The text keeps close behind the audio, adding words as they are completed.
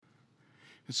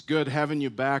It's good having you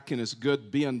back, and it's good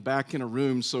being back in a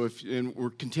room. So and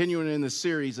we're continuing in this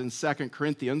series in 2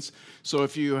 Corinthians. So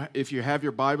if you have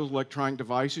your Bibles, electronic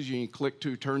devices, you can click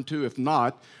to, turn to. If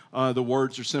not, the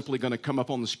words are simply going to come up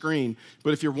on the screen.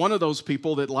 But if you're one of those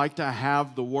people that like to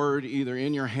have the word either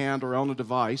in your hand or on a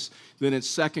device, then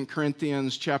it's 2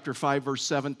 Corinthians chapter 5, verse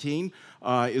 17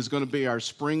 is going to be our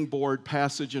springboard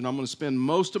passage. And I'm going to spend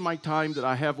most of my time that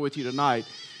I have with you tonight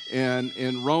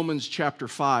in Romans chapter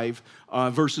 5,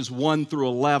 verses 1 through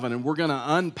 11. And we're going to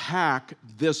unpack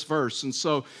this verse. And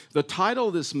so the title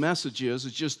of this message is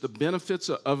just the benefits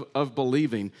of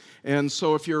believing. And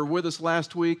so if you're with us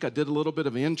last week, I did a little bit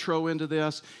of intro into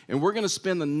this. And we're going to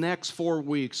spend the next 4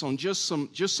 weeks on just some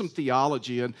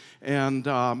theology and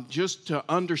just to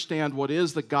understand what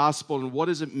is the gospel and what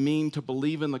does it mean to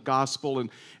believe in the gospel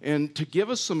and to give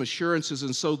us some assurances.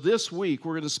 And so this week,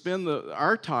 we're going to spend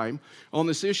our time on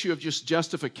this issue of just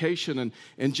justification.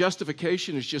 And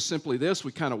justification is just simply this.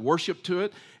 We kind of worship to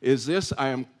it. Is this, I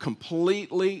am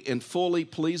completely and fully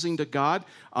pleasing to God.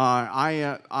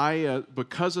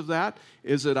 Because of that,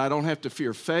 is that I don't have to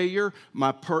fear failure.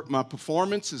 My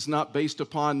performance is not based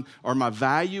upon, or my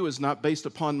value is not based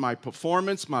upon my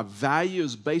performance. My value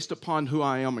is based upon who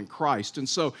I am in Christ. And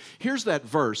so here's that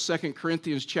verse, 2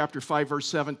 Corinthians chapter 5, verse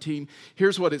 17.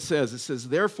 Here's what it says. It says,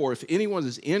 therefore, if anyone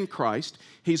is in Christ,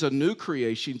 he's a new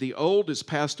creation. The old is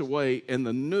passed away, and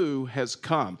the new has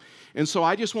come. And so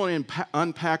I just want to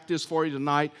unpack this for you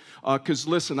tonight because,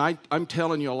 listen, I'm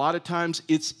telling you, a lot of times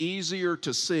it's easier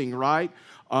to sing, right?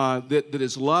 That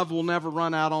His love will never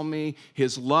run out on me.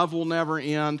 His love will never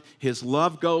end. His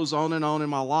love goes on in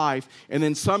my life. And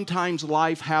then sometimes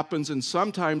life happens, and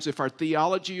sometimes if our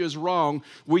theology is wrong,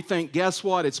 we think, guess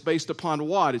what? It's based upon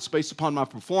what? It's based upon my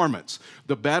performance.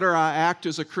 The better I act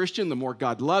as a Christian, the more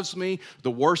God loves me.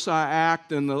 The worse I act,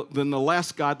 then the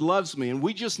less God loves me. And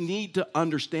we just need to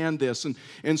understand this.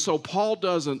 And so Paul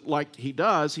doesn't, like he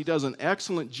does an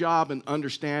excellent job in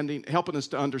understanding, helping us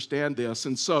to understand this.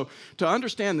 And so to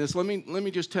understand this, let me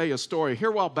just tell you a story.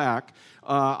 Here a while back,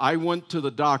 I went to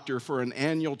the doctor for an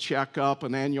annual checkup,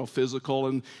 an annual physical,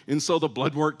 and so the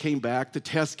blood work came back, the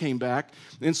test came back,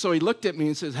 and so he looked at me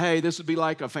and says, hey, this would be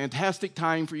like a fantastic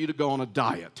time for you to go on a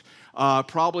diet.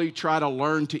 Probably try to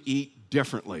learn to eat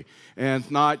differently. And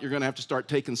if not, you're going to have to start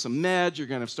taking some meds. You're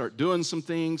going to start doing some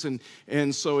things.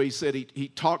 And so he said he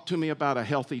talked to me about a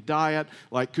healthy diet.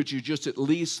 Like, could you just at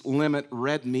least limit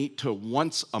red meat to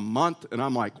once a month? And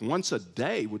I'm like, once a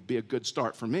day would be a good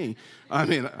start for me. I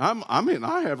mean,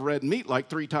 I have red meat like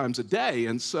 3 times a day.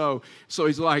 And so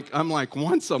he's like, I'm like,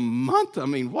 once a month? I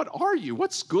mean, what are you?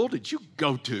 What school did you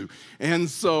go to? And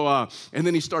so, and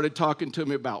then he started talking to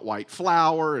me about white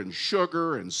flour and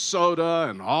sugar and soda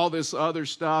and all this other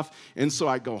stuff. And so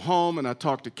I go home and I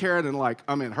talk to Karen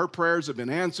and her prayers have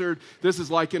been answered. This is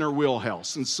like in her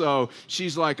wheelhouse. And so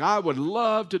she's like, I would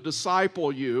love to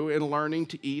disciple you in learning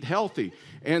to eat healthy.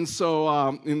 And so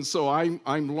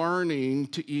I'm learning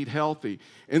to eat healthy.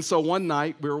 And so one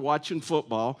night we were watching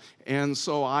football, and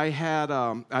so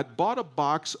I'd bought a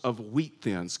box of Wheat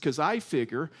Thins because I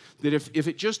figure that if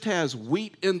it just has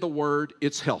wheat in the word,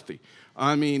 it's healthy.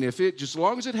 I mean, as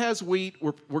long as it has wheat,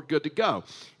 we're good to go.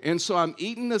 And so I'm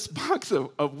eating this box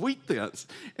of Wheat Thins,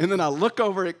 and then I look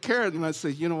over at Karen and I say,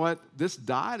 you know what? This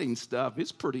dieting stuff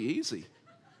is pretty easy.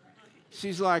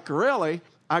 She's like, really?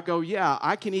 I go, yeah,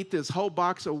 I can eat this whole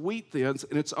box of Wheat Thins,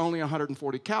 and it's only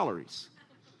 140 calories.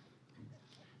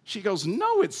 She goes,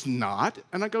 no, it's not.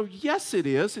 And I go, yes, it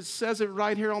is. It says it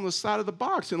right here on the side of the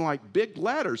box in like big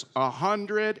letters,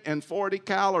 140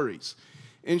 calories.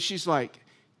 And she's like,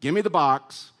 give me the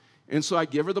box. And so I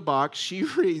give her the box. She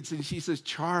reads, and she says,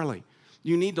 Charlie,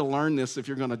 you need to learn this if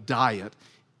you're going to diet.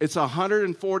 It's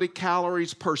 140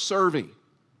 calories per serving.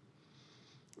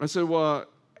 I said, well,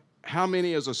 how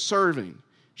many is a serving?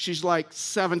 She's like,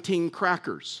 17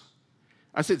 crackers.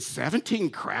 I said, 17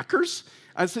 crackers?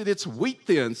 I said, it's Wheat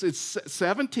Thins. It's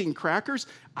 17 crackers.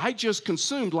 I just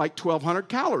consumed like 1,200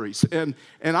 calories. And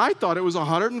I thought it was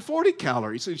 140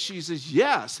 calories. And she says,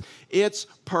 yes, it's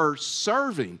per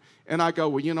serving. And I go,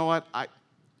 well, you know what? I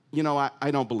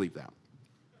don't believe that.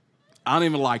 I don't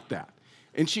even like that.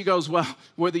 And she goes, well,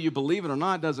 whether you believe it or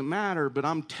not doesn't matter, but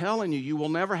I'm telling you, you will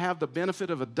never have the benefit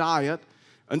of a diet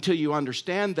until you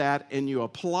understand that and you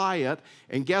apply it.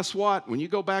 And guess what? When you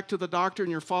go back to the doctor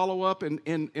and your follow-up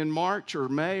in March or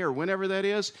May or whenever that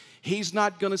is, he's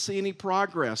not going to see any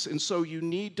progress. And so you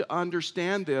need to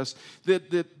understand this,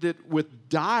 that with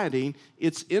dieting,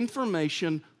 it's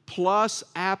information plus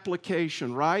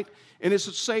application, right? And it's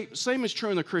the same is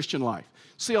true in the Christian life.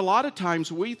 See, a lot of times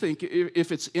we think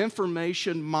if it's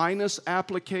information minus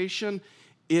application,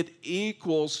 it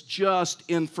equals just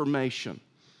information.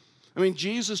 I mean,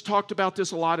 Jesus talked about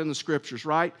this a lot in the scriptures,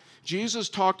 right? Jesus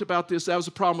talked about this. That was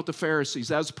a problem with the Pharisees.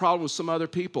 That was a problem with some other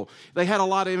people. They had a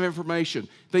lot of information.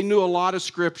 They knew a lot of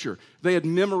scripture. They had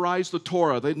memorized the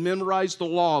Torah. They'd memorized the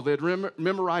law. They had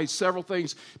memorized several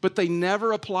things, but they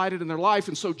never applied it in their life.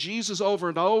 And so Jesus over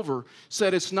and over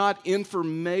said it's not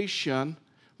information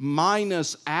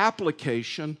minus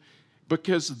application,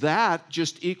 because that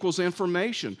just equals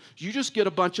information. You just get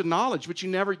a bunch of knowledge, but you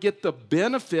never get the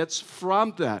benefits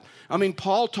from that. I mean,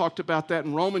 Paul talked about that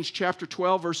in Romans chapter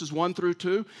 12, verses 1 through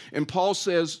 2. And Paul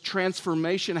says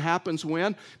transformation happens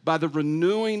when? By the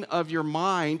renewing of your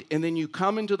mind, and then you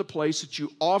come into the place that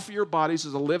you offer your bodies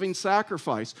as a living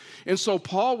sacrifice. And so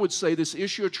Paul would say this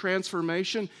issue of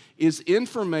transformation is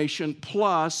information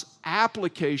plus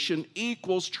application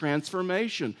equals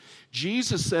transformation.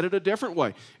 Jesus said it a different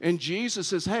way. And Jesus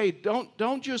says, hey,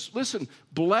 don't just listen.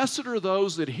 Blessed are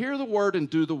those that hear the word and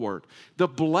do the word. The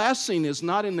blessing is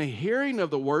not in the hearing of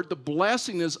the word. The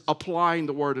blessing is applying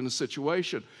the word in a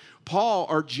situation. Paul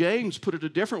or James put it a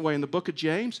different way in the book of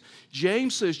James.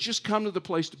 James says, just come to the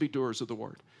place to be doers of the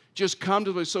word. Just come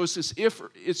to the place. So it's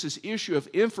this issue of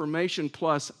information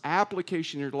plus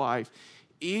application in your life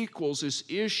equals this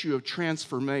issue of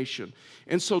transformation.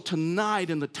 And so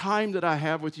tonight, in the time that I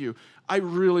have with you, I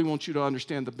really want you to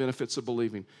understand the benefits of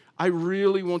believing. I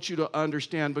really want you to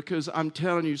understand, because I'm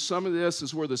telling you, some of this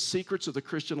is where the secrets of the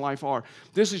Christian life are.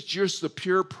 This is just the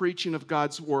pure preaching of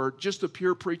God's word, just the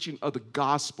pure preaching of the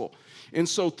gospel. And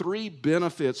so 3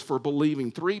 benefits for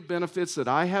believing, 3 benefits that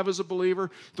I have as a believer,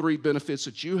 3 benefits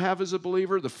that you have as a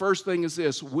believer. The first thing is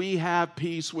this: we have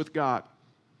peace with God.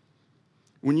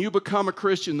 When you become a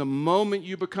Christian, the moment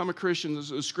you become a Christian,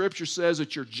 the scripture says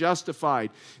that you're justified.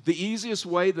 The easiest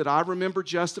way that I remember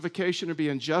justification or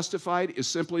being justified is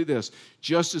simply this: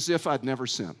 just as if I'd never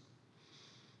sinned.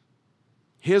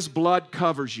 His blood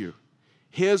covers you.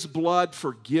 His blood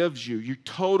forgives you. You're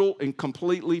total and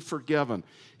completely forgiven.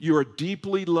 You are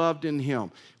deeply loved in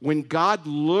Him. When God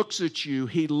looks at you,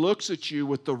 He looks at you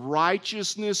with the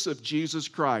righteousness of Jesus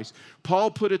Christ. Paul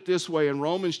put it this way in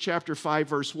Romans chapter 5,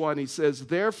 verse 1. He says,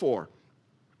 therefore,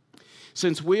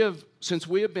 since we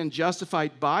have been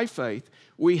justified by faith,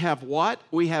 we have what?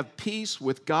 We have peace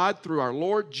with God through our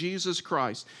Lord Jesus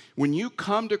Christ. When you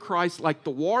come to Christ, like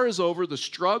the war is over, the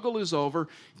struggle is over,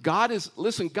 God is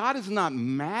not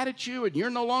mad at you, and you're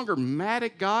no longer mad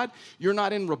at God. You're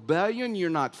not in rebellion.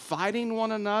 You're not fighting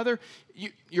one another.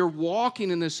 You're walking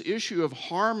in this issue of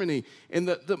harmony. And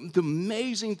the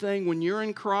amazing thing, when you're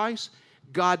in Christ,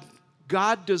 God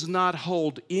does not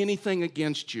hold anything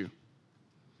against you.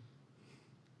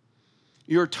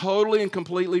 You're totally and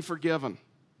completely forgiven.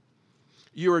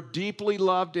 You are deeply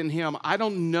loved in Him. I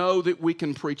don't know that we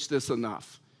can preach this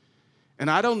enough. And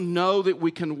I don't know that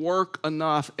we can work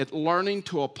enough at learning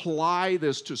to apply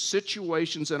this to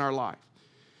situations in our life.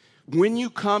 When you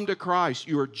come to Christ,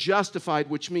 you are justified,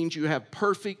 which means you have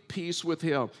perfect peace with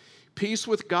Him. Peace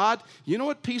with God. You know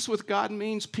what peace with God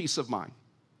means? Peace of mind.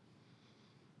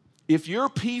 If your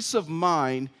peace of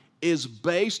mind is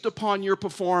based upon your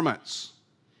performance,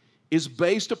 is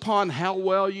based upon how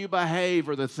well you behave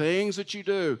or the things that you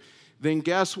do, then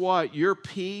guess what? Your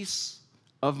peace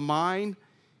of mind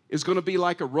is going to be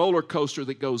like a roller coaster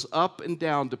that goes up and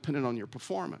down depending on your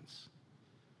performance.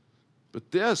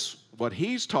 But this, what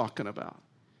he's talking about,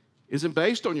 isn't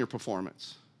based on your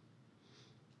performance.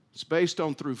 It's based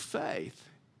on through faith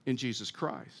in Jesus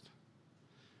Christ.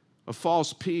 A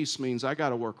false peace means I got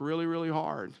to work really, really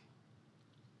hard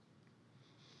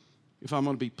if I'm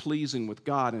going to be pleasing with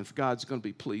God and if God's going to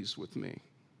be pleased with me.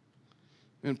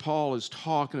 And Paul is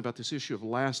talking about this issue of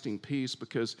lasting peace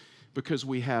because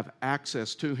we have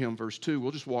access to Him. Verse 2,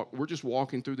 we're just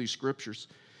walking through these scriptures.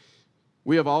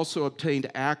 We have also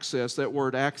obtained access. That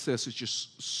word access is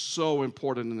just so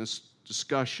important in this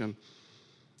discussion.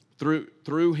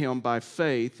 Through Him by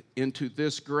faith into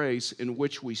this grace in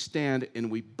which we stand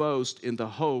and we boast in the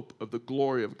hope of the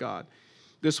glory of God.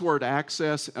 This word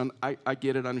access, and I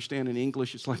get it, understand in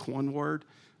English it's like one word,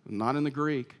 not in the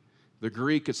Greek. The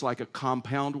Greek, it's like a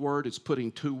compound word. It's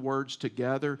putting 2 words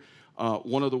together.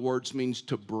 One of the words means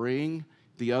to bring.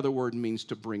 The other word means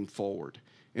to bring forward.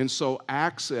 And so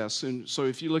access, and so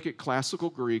if you look at classical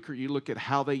Greek or you look at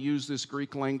how they use this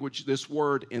Greek language, this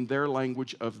word in their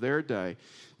language of their day,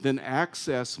 then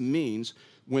access means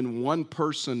when one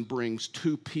person brings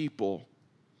 2 people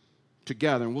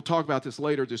together. And we'll talk about this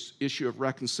later, this issue of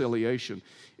reconciliation.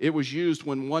 It was used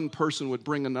when one person would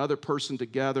bring another person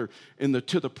together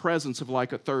to the presence of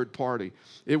like a third party.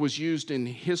 It was used in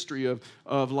history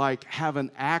of like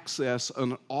having access,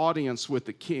 an audience with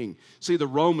the king. See, the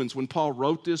Romans, when Paul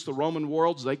wrote this, the Roman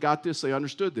worlds, they got this, they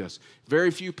understood this. Very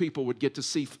few people would get to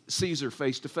see Caesar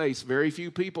face to face. Very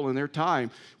few people in their time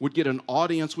would get an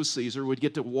audience with Caesar, would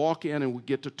get to walk in and would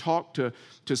get to talk to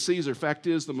Caesar. Fact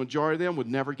is, the majority of them would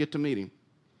never get to meet him.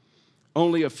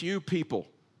 Only a few people,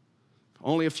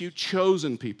 only a few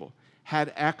chosen people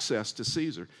had access to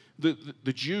Caesar.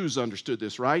 The Jews understood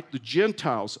this, right? The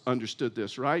Gentiles understood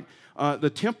this, right? The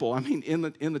temple, I mean, in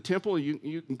the temple,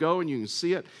 you can go and you can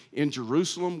see it. In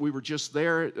Jerusalem, we were just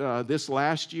there this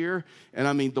last year, and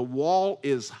I mean, the wall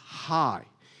is high.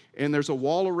 And there's a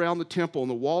wall around the temple,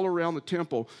 and the wall around the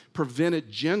temple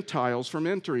prevented Gentiles from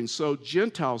entering. So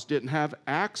Gentiles didn't have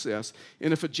access.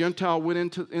 And if a Gentile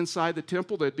went inside the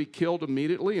temple, they'd be killed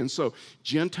immediately. And so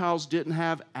Gentiles didn't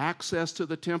have access to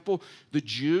the temple. The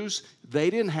Jews, they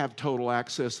didn't have total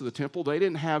access to the temple.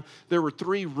 There were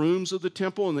 3 rooms of the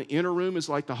temple, and the inner room is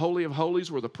like the Holy of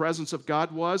Holies where the presence of God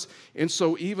was. And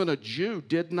so even a Jew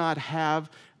did not have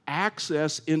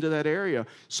access into that area.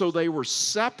 So they were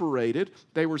separated.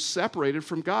 They were separated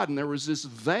from God. And there was this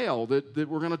veil that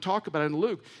we're going to talk about in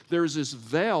Luke. There's this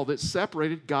veil that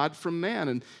separated God from man.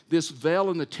 And this veil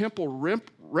in the temple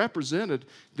represented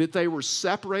that they were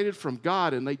separated from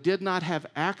God and they did not have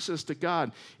access to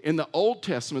God. In the Old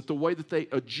Testament, the way that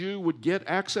a Jew would get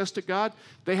access to God,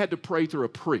 they had to pray through a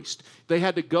priest. They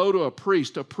had to go to a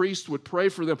priest. A priest would pray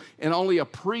for them, and only a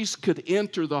priest could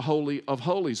enter the Holy of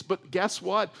Holies. But guess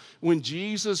what? When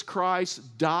Jesus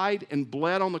Christ died and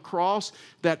bled on the cross,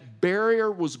 that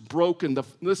barrier was broken.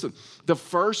 Listen, the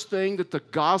first thing that the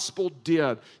gospel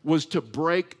did was to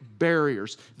break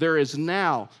barriers. There is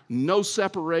now no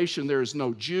separation. There is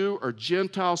no Jew or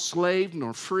Gentile, slave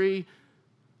nor free.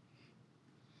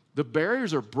 The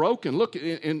barriers are broken. Look,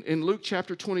 in Luke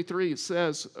chapter 23, it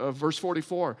says, verse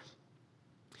 44,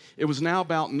 it was now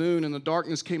about noon, and the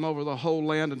darkness came over the whole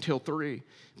land until 3.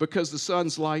 Because the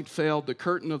sun's light failed, the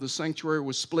curtain of the sanctuary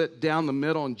was split down the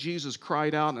middle, and Jesus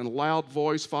cried out in a loud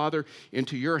voice, Father,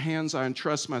 into your hands I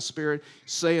entrust my spirit.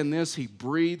 Saying this, he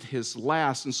breathed his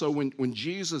last. And so when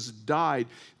Jesus died,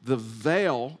 the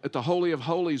veil at the Holy of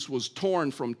Holies was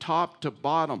torn from top to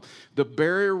bottom. The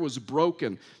barrier was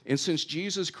broken. And since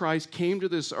Jesus Christ came to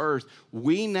this earth,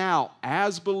 we now,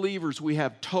 as believers, we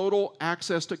have total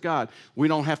access to God. We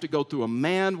don't have to go through a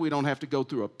man. We don't have to go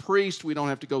through a priest. We don't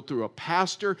have to go through a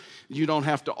pastor. You don't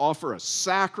have to offer a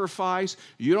sacrifice.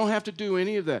 You don't have to do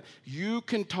any of that. You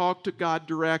can talk to God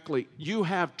directly. You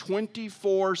have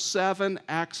 24/7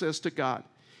 access to God.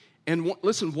 And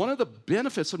listen, one of the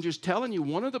benefits, I'm just telling you,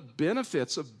 one of the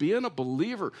benefits of being a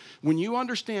believer, when you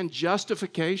understand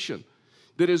justification,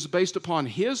 that is based upon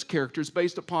His character, is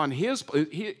based upon His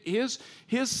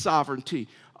sovereignty,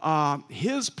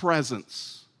 His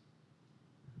presence,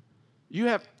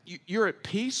 you're at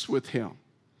peace with Him.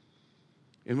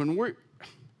 And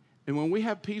when we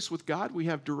have peace with God, we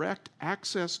have direct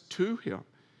access to Him.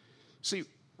 See,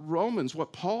 Romans,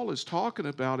 what Paul is talking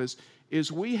about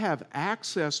is we have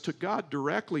access to God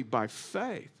directly by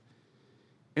faith.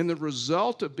 And the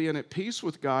result of being at peace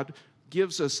with God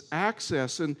gives us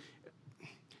access. And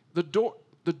the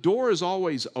door is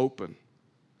always open.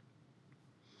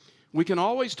 We can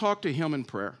always talk to Him in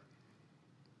prayer.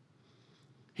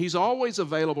 He's always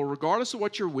available, regardless of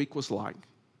what your week was like.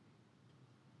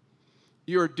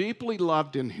 You're deeply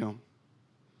loved in Him.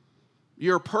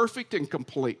 You're perfect and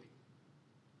complete,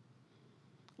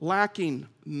 lacking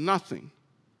nothing.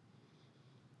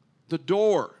 The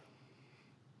door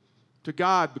to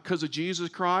God, because of Jesus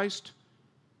Christ,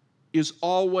 is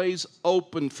always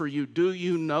open for you. Do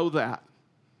you know that?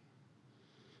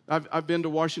 I've been to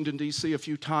Washington, D.C. a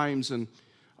few times and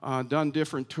done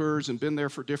different tours and been there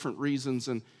for different reasons.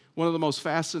 And one of the most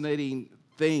fascinating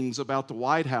things about the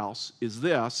White House is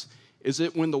that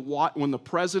when the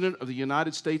President of the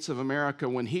United States of America,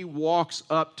 when he walks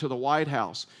up to the White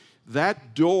House,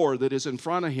 that door that is in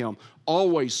front of him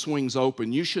always swings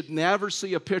open. You should never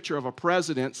see a picture of a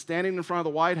president standing in front of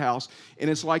the White House and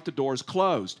it's like the door's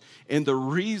closed. And the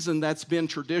reason that's been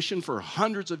tradition for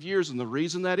hundreds of years, and the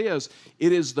reason that is,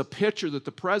 it is the picture that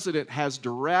the president has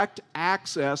direct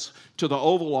access to the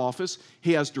Oval Office.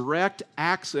 He has direct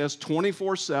access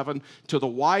 24/7 to the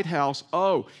White House.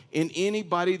 Oh, and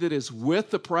anybody that is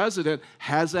with the president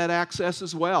has that access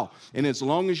as well. And as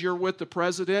long as you're with the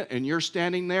president and you're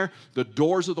standing there, the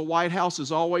doors of the White House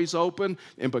is always open. open,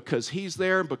 and because He's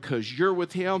there, and because you're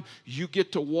with Him, you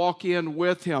get to walk in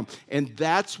with Him. And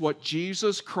that's what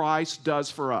Jesus Christ does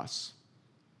for us.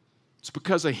 It's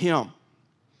because of Him,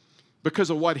 because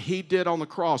of what He did on the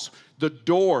cross. The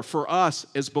door for us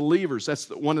as believers, that's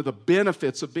one of the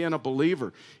benefits of being a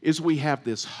believer, is we have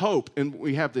this hope, and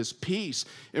we have this peace,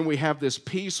 and we have this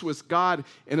peace with God.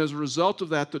 And as a result of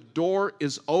that, the door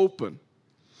is open.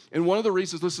 And one of the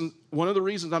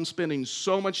reasons I'm spending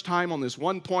so much time on this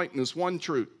one point and this one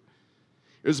truth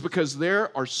is because there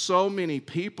are so many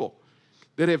people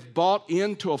that have bought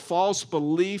into a false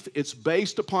belief. It's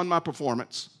based upon my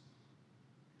performance.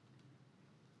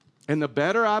 And the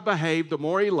better I behave, the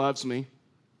more He loves me.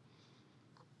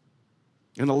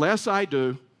 And the less I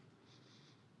do,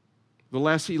 the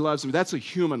less He loves me. That's a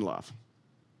human love.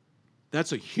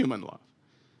 That's a human love.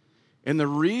 And the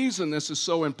reason this is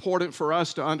so important for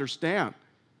us to understand,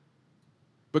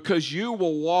 because you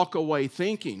will walk away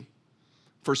thinking,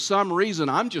 for some reason,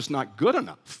 I'm just not good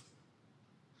enough.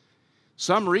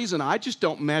 Some reason, I just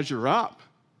don't measure up.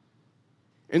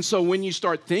 And so when you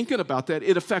start thinking about that,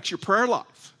 it affects your prayer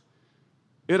life.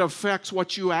 It affects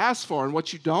what you ask for and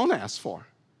what you don't ask for.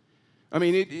 I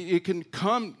mean, it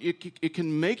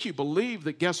can make you believe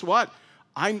that, guess what?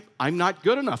 I'm not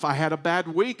good enough. I had a bad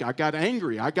week. I got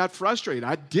angry. I got frustrated.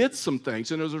 I did some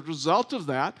things. And as a result of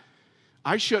that,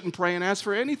 I shouldn't pray and ask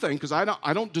for anything, because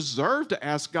I don't deserve to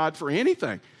ask God for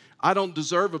anything. I don't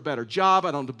deserve a better job.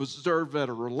 I don't deserve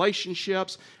better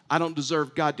relationships. I don't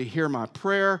deserve God to hear my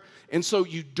prayer. And so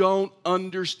you don't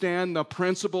understand the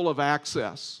principle of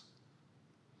access.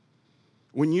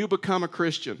 When you become a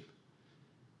Christian,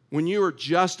 when you are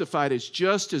justified, it's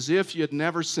just as if you had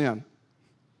never sinned.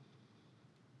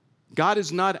 God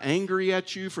is not angry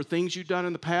at you for things you've done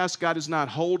in the past. God is not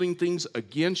holding things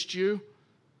against you.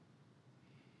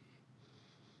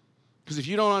 Because if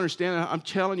you don't understand it, I'm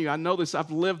telling you, I know this,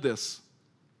 I've lived this.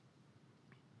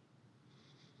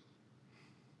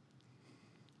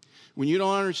 When you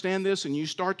don't understand this and you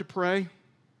start to pray,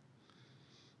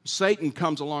 Satan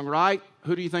comes along, right?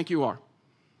 Who do you think you are?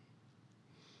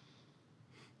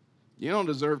 You don't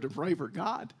deserve to pray for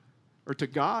God or to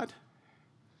God.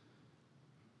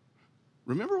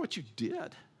 Remember what you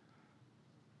did.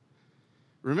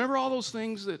 Remember all those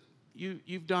things that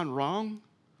you've done wrong.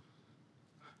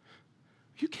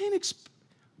 You can't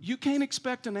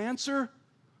expect an answer.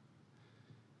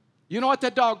 You know what?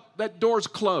 That door's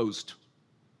closed.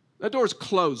 That door's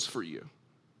closed for you.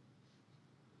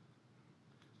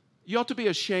 You ought to be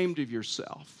ashamed of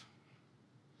yourself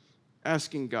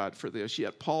asking God for this.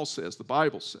 Yet Paul says, the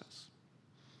Bible says,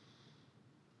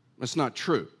 that's not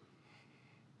true.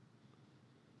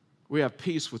 We have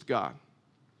peace with God.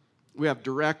 We have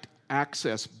direct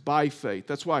access by faith.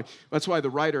 That's why the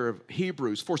writer of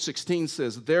Hebrews 4:16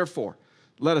 says, therefore,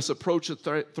 let us approach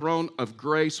the throne of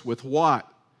grace with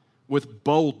what? With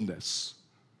boldness.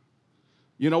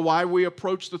 You know why we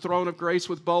approach the throne of grace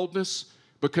with boldness?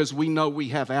 Because we know we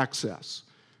have access.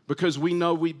 Because we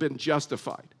know we've been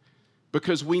justified.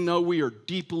 Because we know we are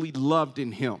deeply loved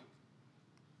in Him.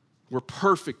 We're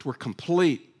perfect. We're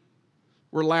complete.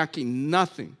 We're lacking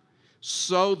nothing.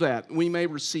 So that we may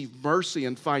receive mercy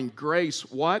and find grace,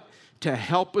 what? To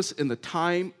help us in the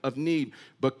time of need.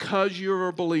 Because you're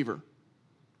a believer,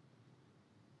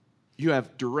 you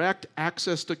have direct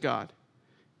access to God.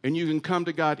 And you can come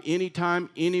to God anytime,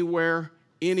 anywhere,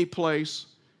 any place,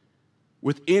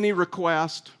 with any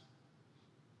request,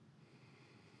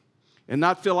 and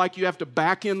not feel like you have to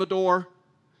back in the door,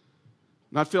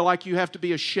 not feel like you have to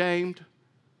be ashamed,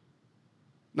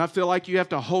 not feel like you have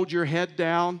to hold your head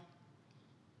down,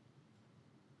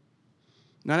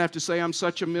 not have to say, I'm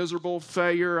such a miserable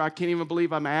failure, I can't even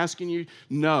believe I'm asking you.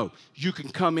 No, you can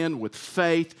come in with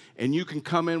faith, and you can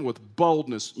come in with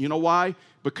boldness. You know why?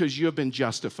 Because you have been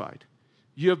justified.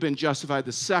 You have been justified.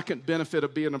 The second benefit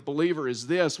of being a believer is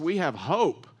this: we have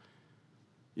hope.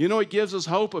 You know, it gives us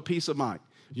hope, a peace of mind.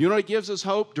 You know, it gives us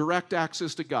hope, direct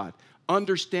access to God.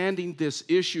 Understanding this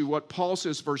issue, what Paul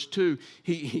says, verse 2,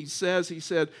 he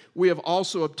said, we have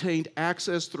also obtained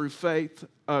access through faith,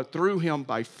 through Him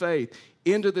by faith,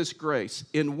 into this grace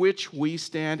in which we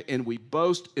stand, and we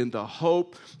boast in the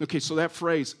hope. Okay, so that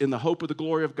phrase, in the hope of the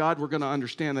glory of God, we're going to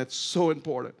understand that's so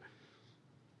important.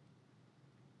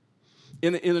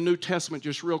 In the New Testament,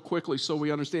 just real quickly so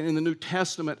we understand, in the New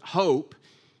Testament, hope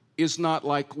is not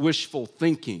like wishful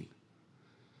thinking.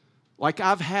 Like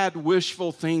I've had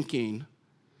wishful thinking,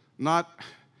 not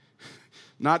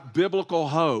biblical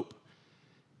hope,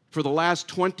 for the last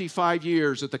 25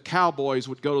 years that the Cowboys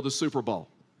would go to the Super Bowl.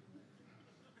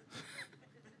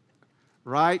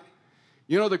 Right?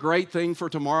 You know the great thing for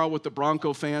tomorrow with the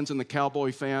Bronco fans and the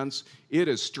Cowboy fans? It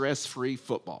is stress-free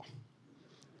football.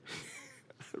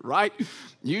 Right?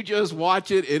 You just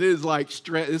watch it. It is like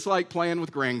stress. It's like playing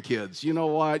with grandkids. You know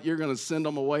what? You're going to send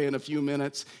them away in a few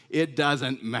minutes. It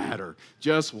doesn't matter.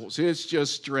 It's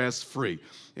just stress-free.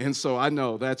 And so I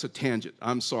know that's a tangent.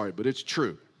 I'm sorry, but it's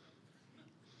true.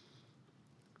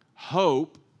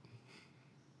 Hope,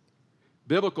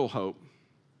 biblical hope,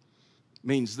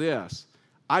 means this.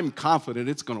 I'm confident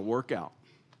it's going to work out.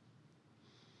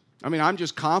 I mean, I'm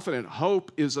just confident.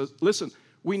 Hope is listen,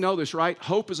 we know this, right?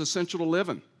 Hope is essential to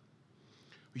living.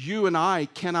 You and I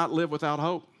cannot live without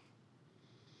hope.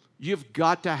 You've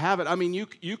got to have it. I mean,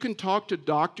 you can talk to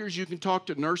doctors, you can talk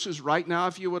to nurses right now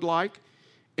if you would like,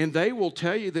 and they will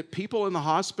tell you that people in the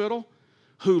hospital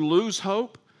who lose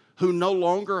hope, who no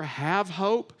longer have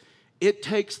hope, it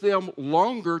takes them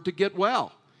longer to get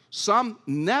well. Some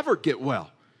never get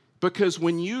well. Because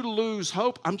when you lose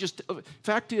hope,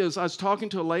 fact is, I was talking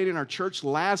to a lady in our church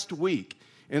last week,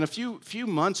 and a few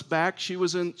months back, she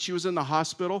was in the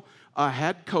hospital,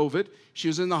 had COVID. She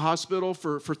was in the hospital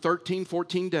for 13,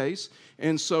 14 days,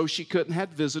 and so she couldn't have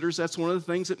visitors. That's one of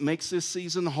the things that makes this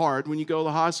season hard when you go to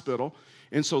the hospital,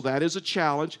 and so that is a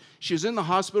challenge. She was in the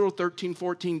hospital 13,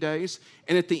 14 days,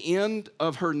 and at the end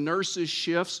of her nurses'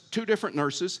 shifts, 2 different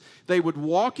nurses, they would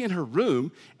walk in her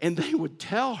room, and they would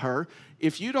tell her,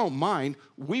 if you don't mind,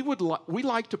 we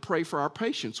like to pray for our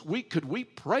patients. Could we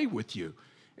pray with you?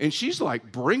 And she's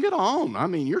like, bring it on. I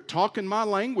mean, you're talking my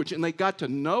language. And they got to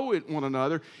know one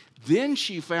another. Then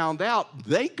she found out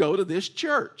they go to this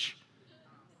church.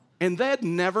 And they'd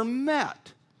never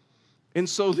met. And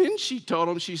so then she told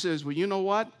them, she says, well, you know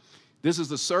what? This is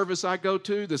the service I go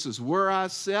to. This is where I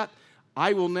sit.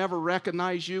 I will never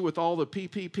recognize you with all the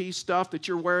PPP stuff that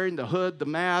you're wearing, the hood, the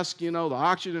mask, the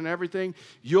oxygen and everything.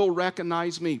 You'll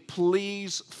recognize me.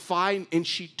 Please find. And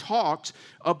she talks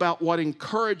about what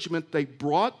encouragement they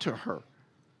brought to her.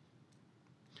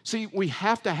 See, we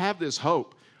have to have this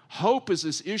hope. Hope is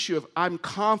this issue of I'm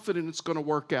confident it's going to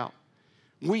work out.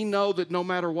 We know that no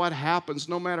matter what happens,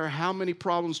 no matter how many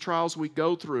problems, trials we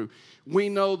go through, we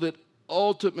know that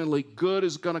ultimately good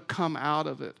is going to come out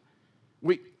of it.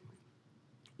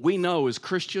 We know as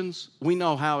Christians, we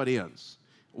know how it ends.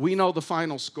 We know the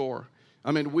final score.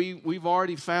 I mean, we've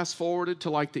already fast-forwarded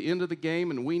to like the end of the game,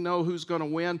 and we know who's going to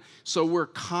win, so we're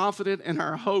confident in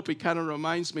our hope. It kind of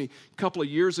reminds me, a couple of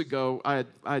years ago,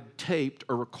 I taped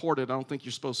or recorded. I don't think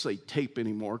you're supposed to say tape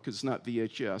anymore because it's not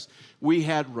VHS. We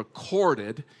had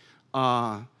recorded,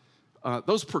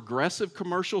 those Progressive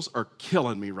commercials are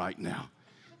killing me right now.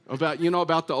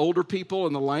 About the older people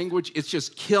and the language, it's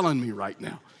just killing me right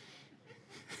now.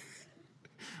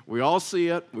 We all see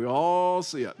it.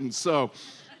 And so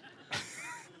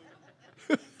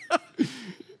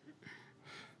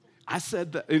I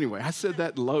said that in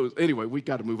Lowe's. Anyway, we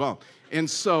got to move on. And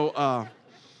so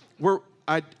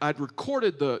I'd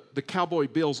recorded the Cowboy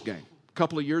Bills game a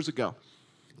couple of years ago.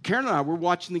 Karen and I were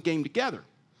watching the game together.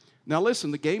 Now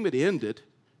listen, the game had ended,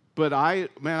 but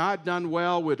I'd done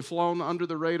well. We'd flown under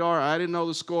the radar. I didn't know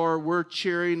the score. We're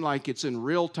cheering like it's in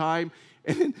real time.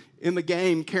 And in the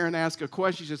game, Karen asked a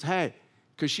question. She says, hey,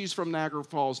 because she's from Niagara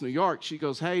Falls, New York. She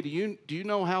goes, hey, do you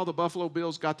know how the Buffalo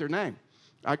Bills got their name?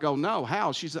 I go, no,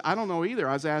 how? She said, I don't know either.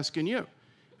 I was asking you.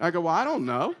 I go, well, I don't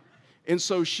know. And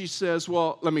so she says,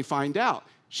 well, let me find out.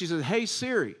 She says, hey,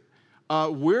 Siri,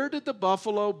 where did the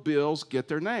Buffalo Bills get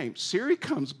their name? Siri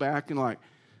comes back and like,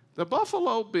 the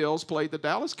Buffalo Bills played the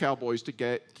Dallas Cowboys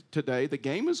today. The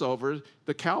game is over.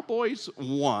 The Cowboys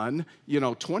won,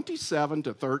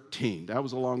 27-13. That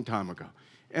was a long time ago.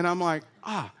 And I'm like,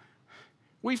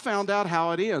 we found out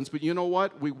how it ends. But you know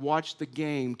what? We watched the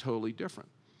game totally different.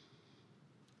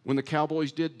 When the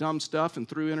Cowboys did dumb stuff and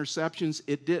threw interceptions,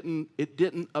 it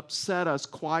didn't upset us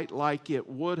quite like it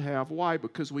would have. Why?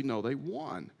 Because we know they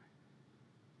won.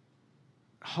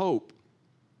 Hope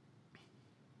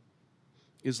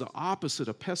is the opposite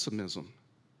of pessimism.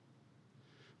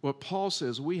 What Paul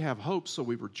says, we have hope, so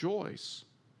we rejoice.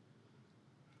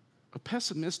 A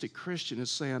pessimistic Christian is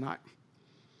saying,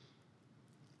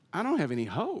 I don't have any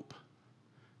hope.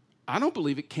 I don't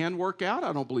believe it can work out.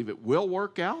 I don't believe it will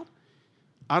work out.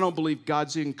 I don't believe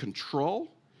God's in control.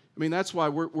 I mean, that's why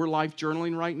we're life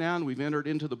journaling right now, and we've entered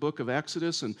into the book of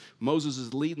Exodus, and Moses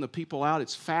is leading the people out.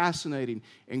 It's fascinating,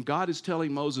 and God is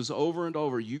telling Moses over and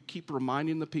over, you keep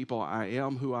reminding the people, I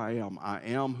am who I am. I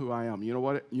am who I am. You know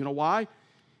what? You know why?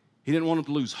 He didn't want them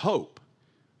to lose hope.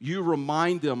 You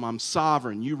remind them I'm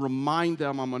sovereign. You remind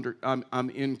them I'm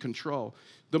in control.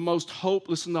 The most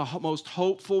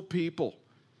hopeful people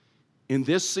in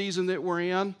this season that we're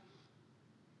in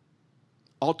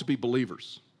ought to be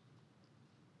believers.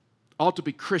 ought to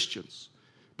be Christians,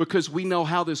 because we know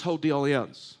how this whole deal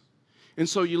ends. And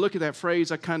so you look at that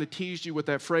phrase, I kind of teased you with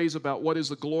that phrase about what is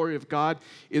the glory of God.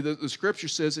 The scripture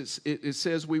says, it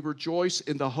says we rejoice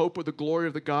in the hope of the glory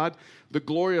of the God. The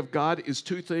glory of God is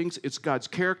two things. It's God's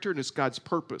character and it's God's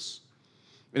purpose.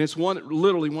 And it's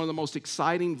literally one of the most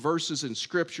exciting verses in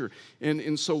Scripture.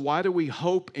 And so why do we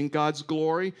hope in God's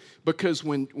glory? Because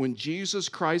when Jesus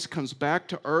Christ comes back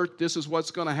to earth, this is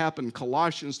what's going to happen.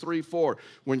 Colossians 3:4,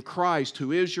 when Christ,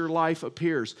 who is your life,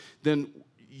 appears, then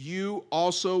you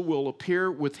also will appear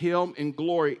with Him in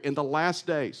glory in the last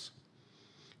days.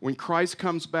 When Christ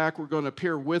comes back, we're going to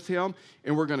appear with Him,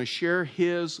 and we're going to share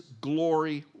His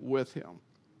glory with Him.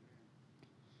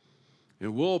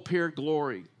 And we'll appear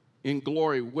in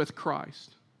glory with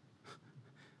Christ.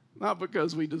 Not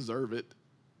because we deserve it.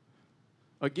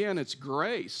 Again, it's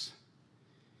grace.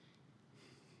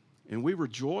 And we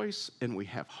rejoice and we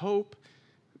have hope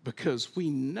because we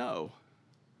know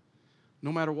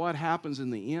no matter what happens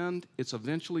in the end, it's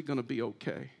eventually going to be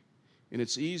okay. And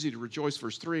it's easy to rejoice,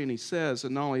 verse 3, and he says,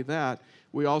 and not only that,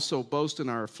 we also boast in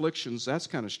our afflictions. That's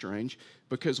kind of strange,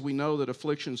 because we know that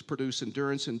afflictions produce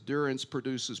endurance. Endurance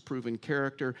produces proven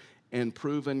character, and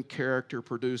proven character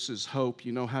produces hope.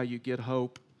 You know how you get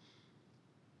hope?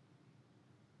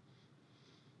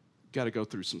 You've got to go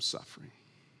through some suffering.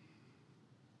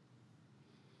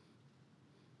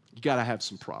 You got to have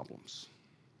some problems.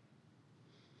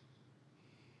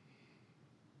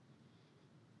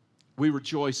 We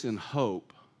rejoice in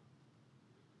hope,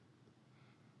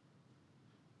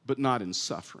 but not in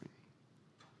suffering.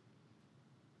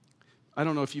 I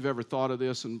don't know if you've ever thought of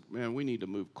this, and man, we need to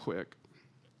move quick.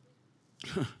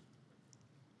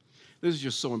 This is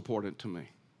just so important to me.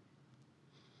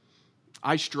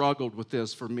 I struggled with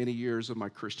this for many years of my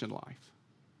Christian life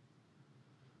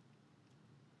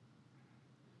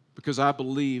because I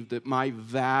believed that my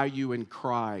value in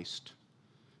Christ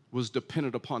was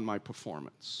dependent upon my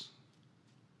performance.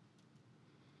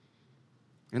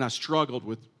 And I struggled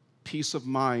with peace of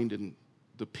mind and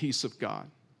the peace of God.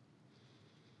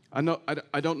 I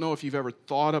don't know if you've ever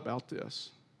thought about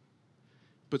this,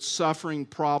 but suffering,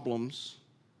 problems,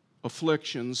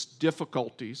 afflictions,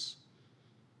 difficulties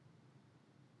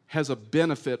has a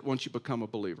benefit once you become a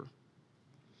believer.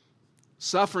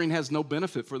 Suffering has no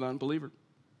benefit for the unbeliever.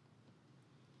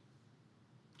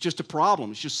 Just a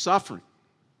problem. It's just suffering.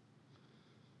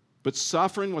 But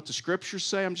suffering, what the Scriptures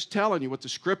say, I'm just telling you what the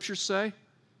Scriptures say,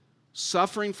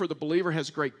 suffering for the believer has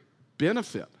great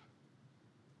benefit.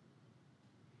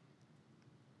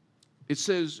 It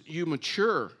says you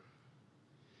mature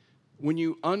when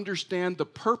you understand the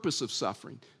purpose of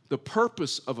suffering, the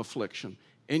purpose of affliction,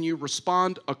 and you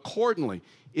respond accordingly.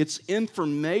 It's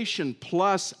information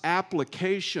plus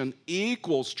application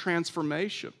equals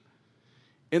transformation.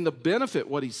 And the benefit,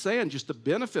 what he's saying, just the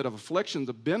benefit of affliction,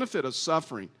 the benefit of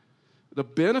suffering, the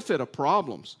benefit of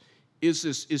problems is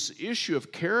this issue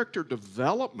of character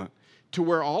development to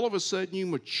where all of a sudden you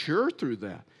mature through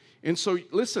that. And so,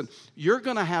 listen, you're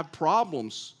going to have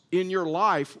problems in your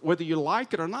life whether you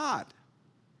like it or not.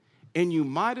 And you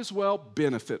might as well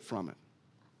benefit from it.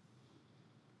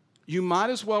 You might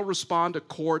as well respond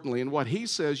accordingly. And what he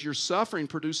says, your suffering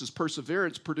produces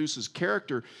perseverance, produces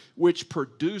character, which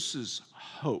produces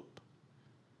hope.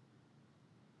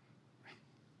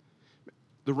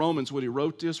 The Romans, when he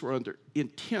wrote this, were under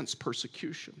intense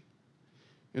persecution.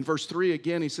 In verse 3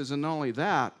 again, he says, and not only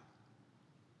that,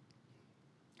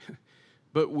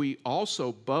 but we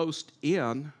also boast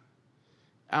in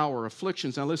our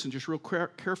afflictions. Now listen, just real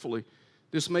carefully.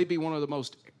 This may be one of the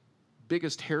most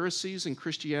biggest heresies in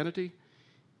Christianity,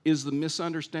 is the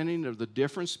misunderstanding of the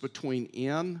difference between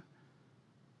in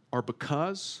or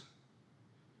because.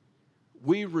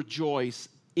 We rejoice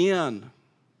in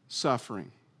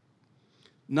suffering,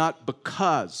 not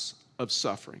because of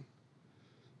suffering.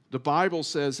 The Bible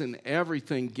says in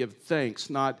everything give thanks,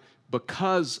 not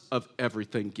because of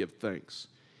everything give thanks.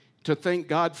 To thank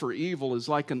God for evil is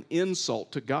like an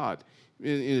insult to God.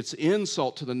 It's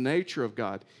insult to the nature of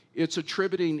God. It's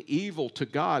attributing evil to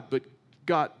God, but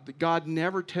God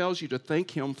never tells you to thank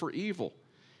Him for evil.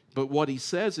 But what He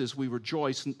says is we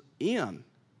rejoice in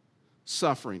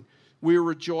suffering. We're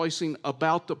rejoicing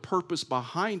about the purpose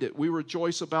behind it. We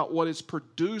rejoice about what it's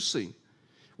producing.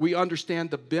 We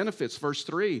understand the benefits, verse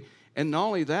 3. And not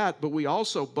only that, but we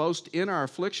also boast in our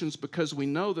afflictions because we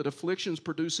know that afflictions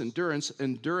produce endurance.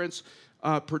 Endurance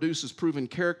produces proven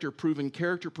character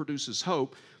produces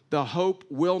hope. The hope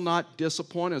will not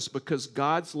disappoint us because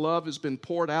God's love has been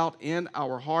poured out in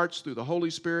our hearts through the Holy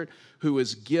Spirit who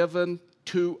is given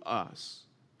to us.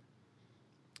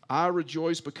 I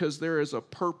rejoice because there is a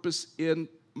purpose in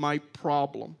my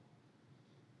problem.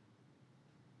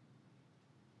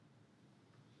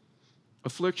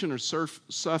 Affliction or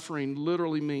suffering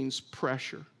literally means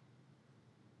pressure.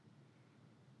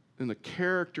 And the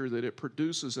character that it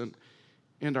produces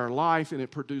in our life, and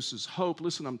it produces hope.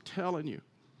 Listen, I'm telling you.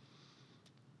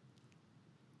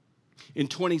 In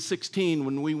 2016,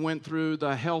 when we went through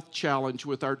the health challenge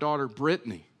with our daughter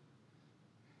Brittany,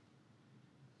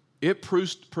 it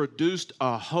produced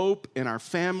a hope in our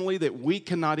family that we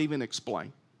cannot even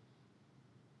explain.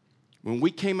 When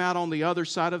we came out on the other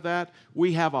side of that,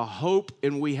 we have a hope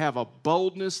and we have a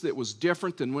boldness that was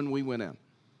different than when we went in.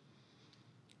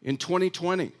 In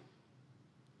 2020,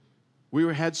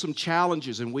 we had some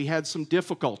challenges and we had some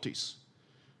difficulties,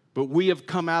 but we have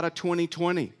come out of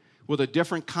 2020 with a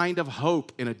different kind of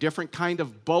hope and a different kind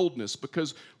of boldness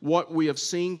because what we have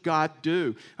seen God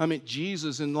do. I mean,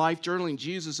 Jesus in Life Journaling,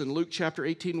 Jesus in Luke chapter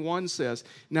 18:1 says,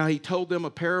 now he told them a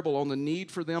parable on the need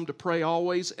for them to pray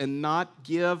always and not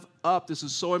give up. This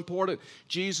is so important.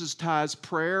 Jesus ties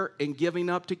prayer and giving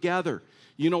up together.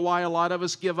 You know why a lot of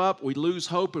us give up? We lose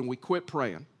hope and we quit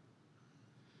praying.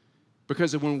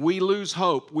 Because when we lose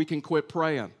hope, we can quit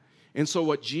praying. And so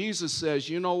what Jesus says,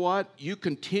 you know what? You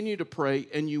continue to pray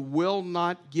and you will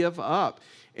not give up.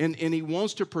 And he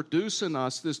wants to produce in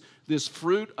us this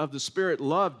fruit of the Spirit,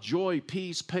 love, joy,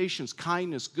 peace, patience,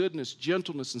 kindness, goodness,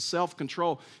 gentleness, and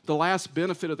self-control. The last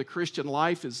benefit of the Christian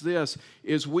life is this,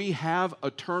 is we have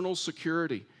eternal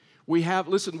security. We have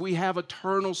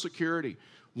eternal security.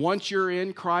 Once you're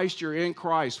in Christ, you're in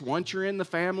Christ. Once you're in the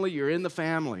family, you're in the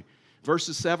family.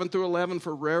 Verses 7 through 11,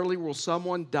 for rarely will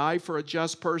someone die for a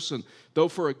just person, though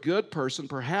for a good person,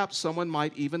 perhaps someone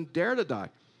might even dare to die.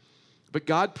 But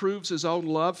God proves his own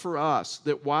love for us,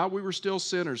 that while we were still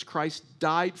sinners, Christ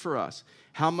died for us.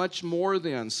 How much more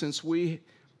then, since we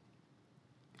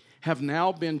have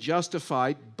now been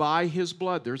justified by his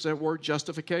blood, there's that word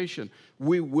justification,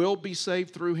 we will be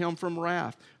saved through him from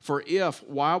wrath. For if,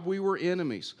 while we were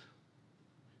enemies,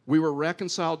 we were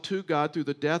reconciled to God through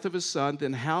the death of his Son,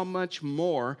 then how much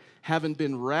more, having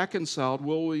been reconciled,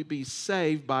 will we be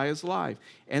saved by his life?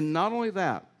 And not only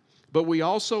that, but we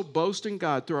also boast in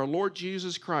God through our Lord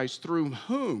Jesus Christ, through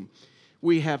whom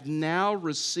we have now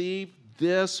received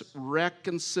this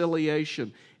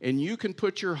reconciliation. And you can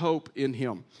put your hope in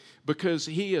him because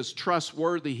he is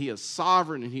trustworthy, he is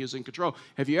sovereign, and he is in control.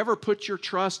 Have you ever put your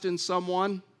trust in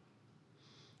someone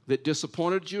that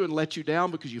disappointed you and let you down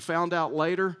because you found out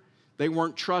later they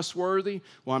weren't trustworthy?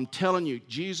 Well, I'm telling you,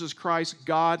 Jesus Christ,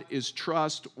 God is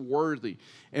trustworthy.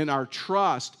 And our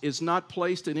trust is not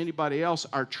placed in anybody else.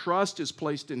 Our trust is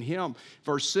placed in him.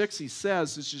 Verse 6, he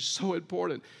says, this is so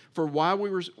important, for while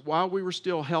we were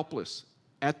still helpless,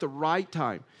 at the right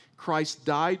time, Christ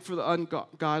died for the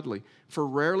ungodly. For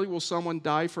rarely will someone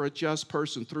die for a just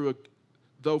person,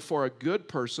 though for a good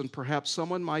person, perhaps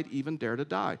someone might even dare to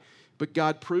die. But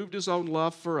God proved his own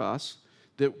love for us,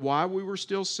 that while we were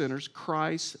still sinners,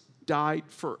 Christ died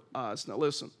for us. Now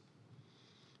listen,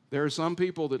 there are some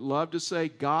people that love to say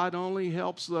God only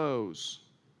helps those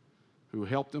who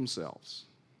help themselves.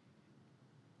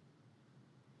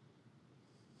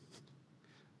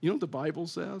 You know what the Bible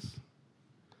says?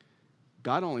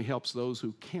 God only helps those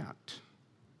who can't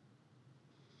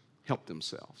help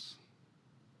themselves.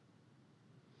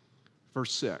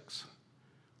 Verse 6,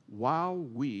 while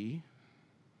we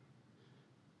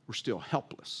were still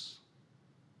helpless.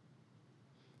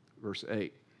 Verse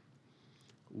 8,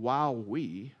 while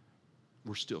we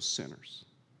were still sinners.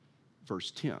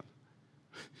 Verse 10,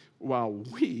 while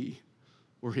we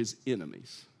were his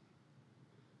enemies.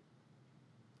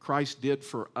 Christ did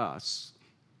for us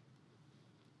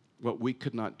what we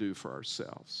could not do for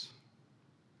ourselves.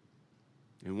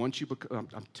 And once you become,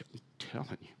 I'm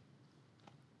telling you,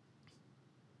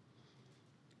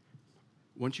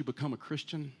 once you become a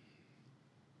Christian,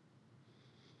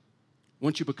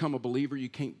 once you become a believer, you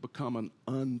can't become an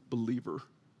unbeliever.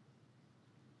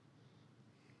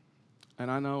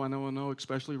 And I know,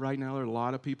 especially right now, there are a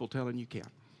lot of people telling you can.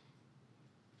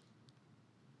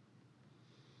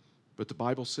 But the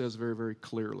Bible says very, very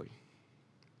clearly,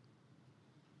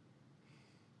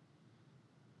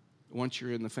 once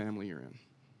you're in the family you're in,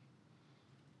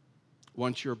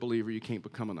 once you're a believer, you can't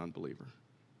become an unbeliever.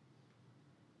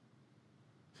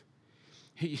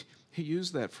 He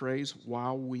used that phrase,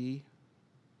 while we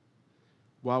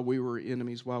were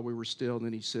enemies, while we were still, and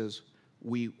then he says,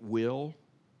 we will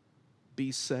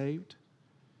be saved.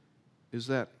 Is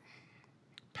that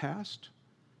past,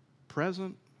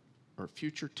 present, or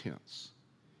future tense?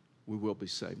 We will be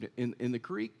saved. In the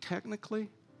Greek, technically,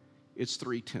 it's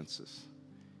 3 tenses.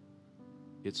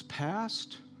 It's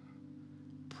past,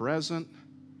 present,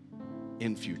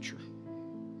 and future.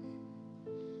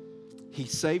 He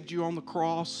saved you on the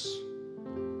cross.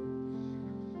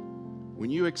 when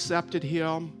you accepted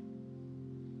Him,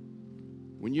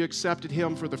 when you accepted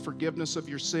Him for the forgiveness of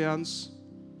your sins,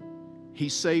 He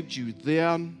saved you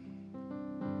then.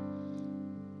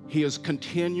 He is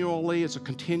continually, it's a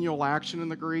continual action in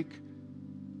the Greek.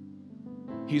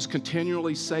 He's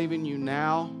continually saving you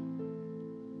now,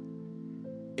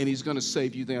 and He's going to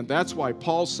save you then. That's why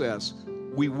Paul says,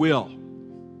 we will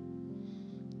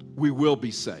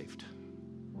be saved.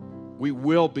 We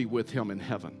will be with Him in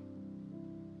heaven.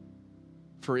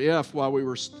 For if, while we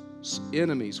were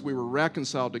enemies, we were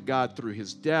reconciled to God through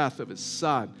His death of His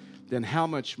Son, then how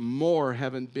much more,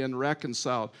 having been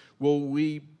reconciled, will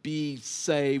we be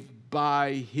saved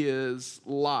by His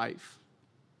life?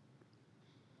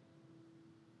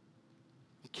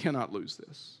 You cannot lose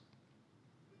this.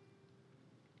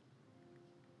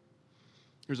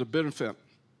 There's a benefit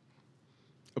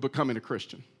of becoming a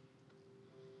Christian.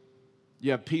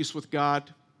 You have peace with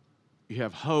God. You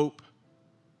have hope,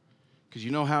 because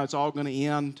you know how it's all going to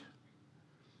end.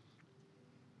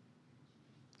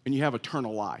 And you have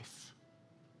eternal life.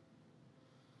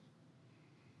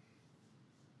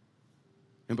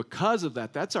 And because of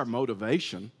that, that's our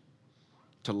motivation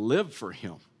to live for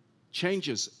Him.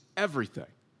 Changes everything.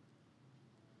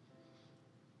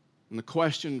 And the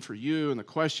question for you and the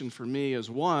question for me is,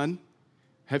 one,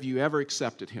 have you ever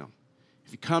accepted Him?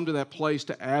 If you come to that place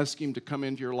to ask Him to come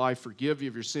into your life, forgive you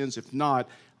of your sins. If not,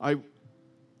 I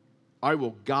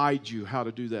will guide you how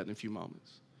to do that in a few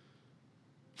moments.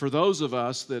 For those of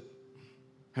us that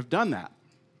have done that,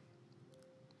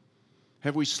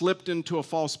 have we slipped into a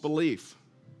false belief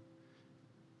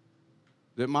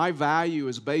that my value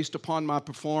is based upon my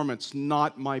performance,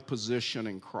 not my position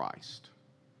in Christ?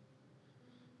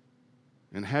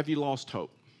 And have you lost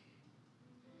hope?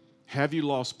 Have you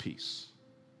lost peace?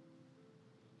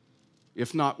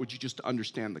 If not, would you just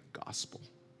understand the gospel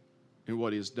and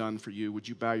what He has done for you? Would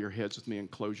you bow your heads with me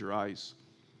and close your eyes?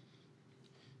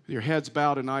 With your heads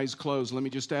bowed and eyes closed, let me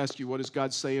just ask you, what is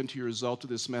God saying to you as a result of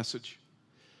this message?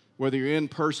 Whether you're in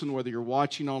person, whether you're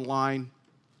watching online.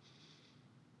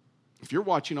 If you're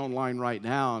watching online right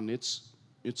now and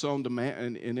it's on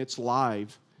demand and it's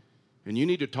live, and you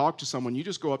need to talk to someone, you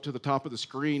just go up to the top of the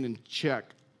screen and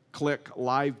click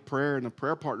live prayer, and a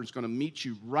prayer partner is going to meet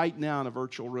you right now in a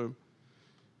virtual room.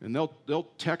 And they'll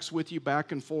text with you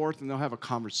back and forth, and they'll have a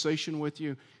conversation with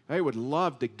you. They would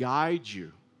love to guide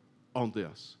you on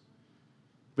this.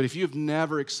 But if you've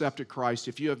never accepted Christ,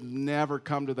 if you have never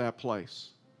come to that place,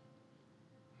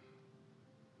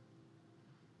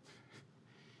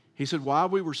 He said, while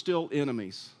we were still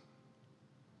enemies,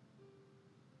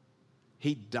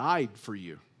 He died for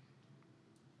you.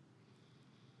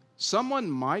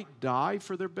 Someone might die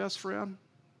for their best friend,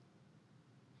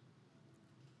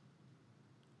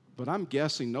 but I'm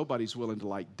guessing nobody's willing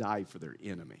to die for their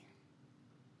enemy.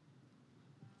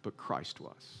 But Christ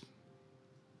was.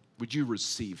 Would you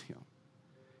receive Him?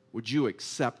 Would you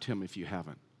accept Him if you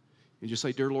haven't? And just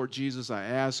say, dear Lord Jesus, I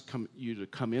ask you to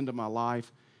come into my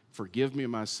life, forgive me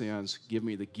of my sins, give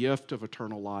me the gift of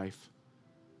eternal life,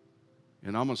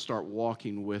 and I'm going to start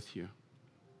walking with you.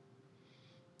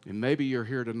 And maybe you're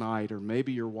here tonight, or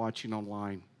maybe you're watching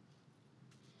online,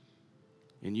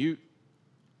 and you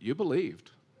believed.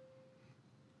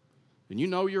 And you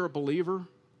know you're a believer,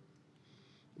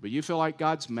 but you feel like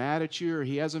God's mad at you, or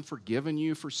He hasn't forgiven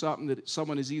you for something that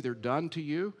someone has either done to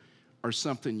you or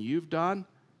something you've done.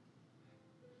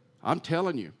 I'm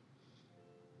telling you,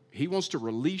 He wants to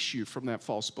release you from that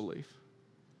false belief.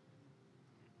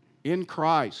 In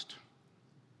Christ,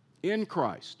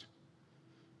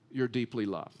 you're deeply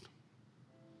loved.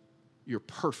 You're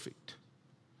perfect.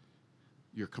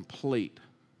 You're complete.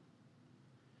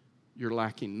 You're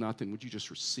lacking nothing. Would you just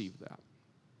receive that?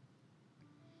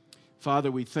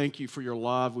 Father, we thank you for your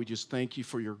love. We just thank you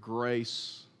for your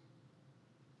grace.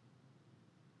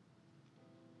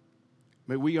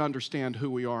 May we understand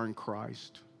who we are in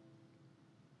Christ.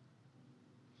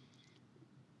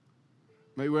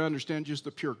 May we understand just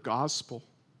the pure gospel.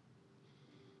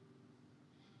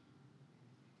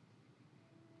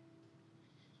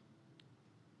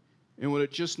 And would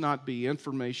it just not be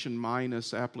information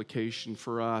minus application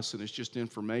for us, and it's just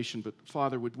information, but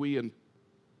Father, would we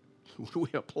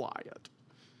apply it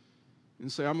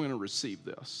and say, I'm going to receive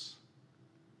this,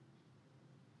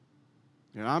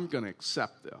 and I'm going to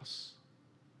accept this.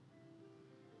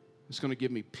 It's going to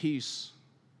give me peace.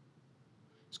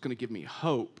 It's going to give me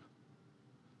hope.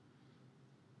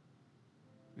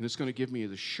 And it's going to give me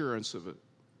the assurance of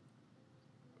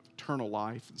eternal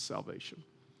life and salvation.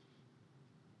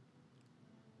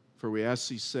 For we ask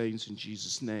these things in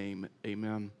Jesus' name,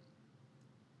 amen.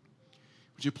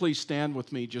 Would you please stand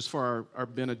with me just for our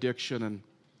benediction? And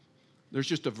There's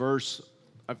just a verse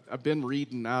I've been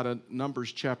reading out of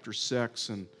Numbers chapter 6,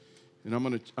 and I'm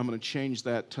gonna change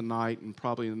that tonight and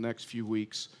probably in the next few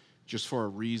weeks just for a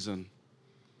reason.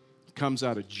 It comes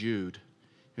out of Jude.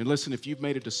 And listen, if you've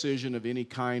made a decision of any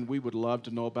kind, we would love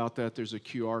to know about that. There's a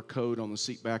QR code on the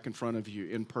seat back in front of you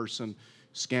in person.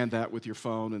 Scan that with your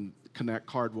phone, and the Connect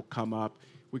card will come up.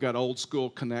 We got old school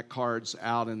Connect cards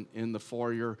out in the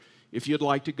foyer. If you'd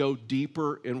like to go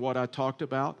deeper in what I talked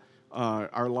about,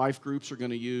 our life groups are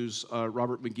going to use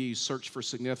Robert McGee's Search for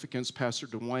Significance. Pastor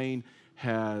Dwayne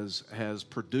has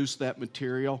produced that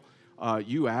material.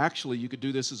 You could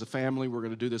do this as a family. We're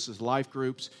going to do this as life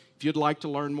groups. If you'd like to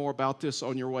learn more about this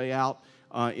on your way out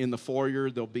in the foyer,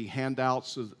 there'll be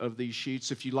handouts of these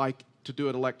sheets. If you like to do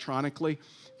it electronically,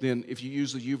 then if you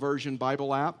use the YouVersion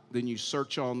Bible app, then you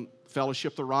search on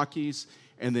Fellowship the Rockies,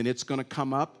 and then it's going to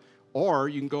come up. Or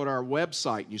you can go to our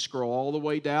website, and you scroll all the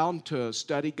way down to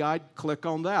Study Guide, click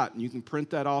on that, and you can print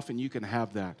that off, and you can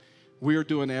have that. We are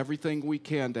doing everything we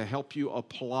can to help you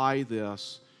apply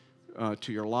this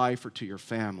to your life or to your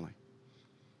family.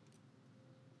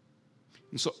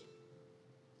 And so,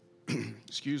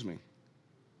 excuse me.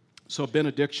 So a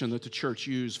benediction that the church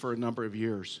used for a number of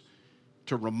years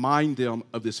to remind them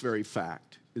of this very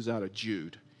fact is out of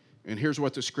Jude. And here's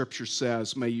what the scripture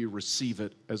says. May you receive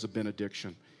it as a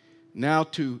benediction. Now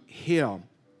to him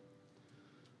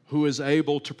who is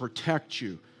able to protect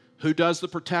you. Who does the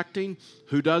protecting?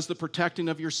 Who does the protecting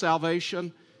of your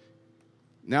salvation?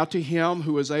 Now to him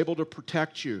who is able to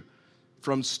protect you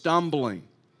from stumbling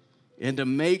and to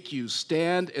make you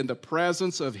stand in the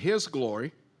presence of his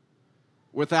glory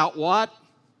without what?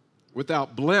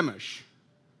 Without blemish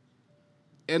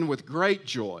and with great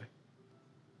joy.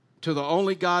 To the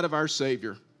only God of our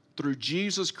Savior, through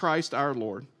Jesus Christ our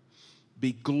Lord,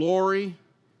 be glory,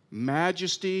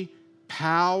 majesty,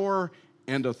 power,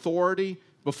 and authority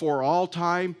before all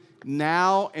time,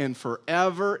 now and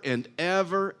forever and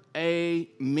ever.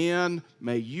 Amen.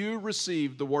 May you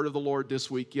receive the word of the Lord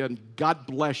this weekend. God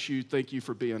bless you. Thank you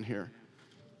for being here.